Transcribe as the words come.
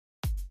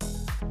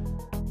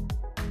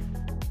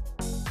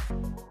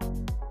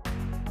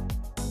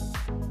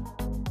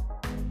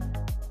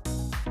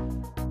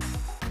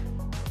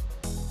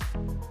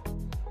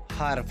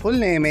Her full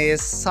name is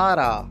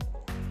Sarah.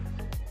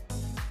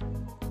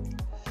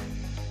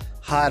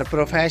 Her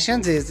profession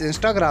is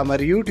Instagrammer,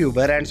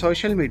 YouTuber and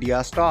social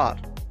media star.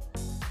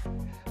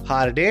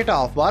 Her date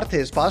of birth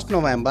is 1st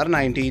November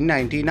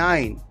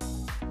 1999.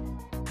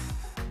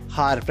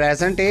 Her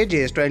present age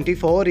is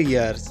 24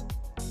 years.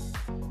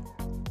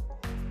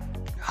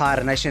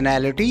 Her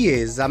nationality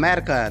is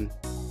American.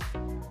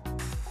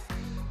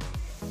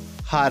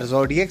 Her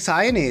zodiac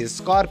sign is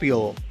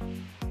Scorpio.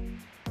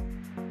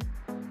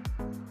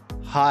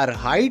 Her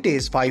height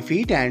is 5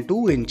 feet and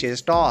 2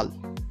 inches tall.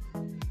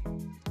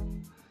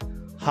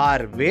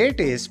 Her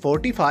weight is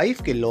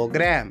 45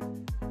 kilograms.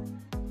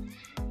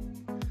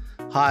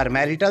 Her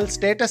marital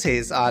status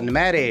is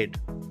unmarried.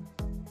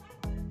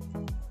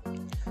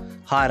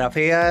 Her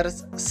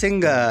affairs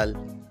single.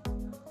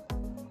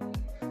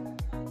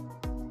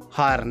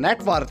 Her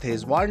net worth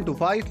is $1 to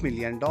 $5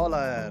 million.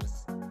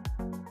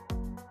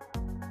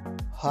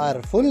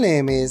 Her full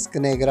name is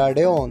Kinigra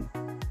Deon.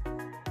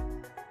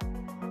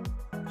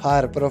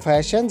 Her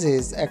profession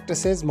is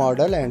actress,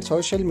 model and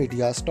social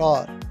media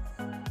star.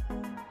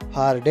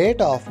 Her date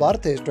of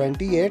birth is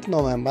 28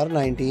 November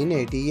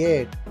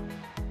 1988.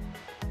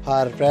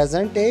 Her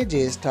present age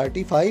is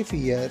 35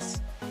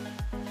 years.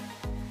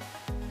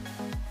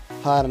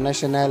 Her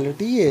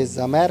nationality is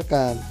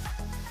American.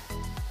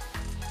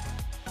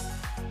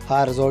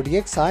 Her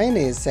zodiac sign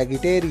is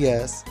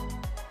Sagittarius.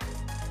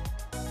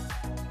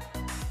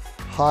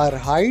 Her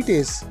height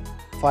is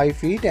 5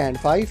 feet and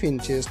 5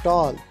 inches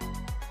tall.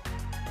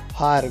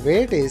 Her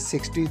weight is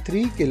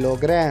 63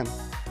 kilograms.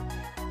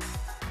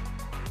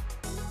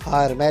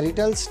 Her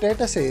marital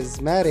status is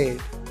married.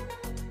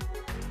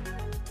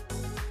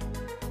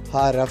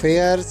 Her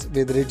affairs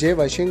with Ridge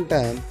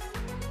Washington.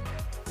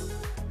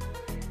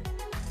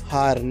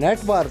 Her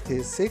net worth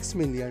is $6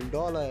 million.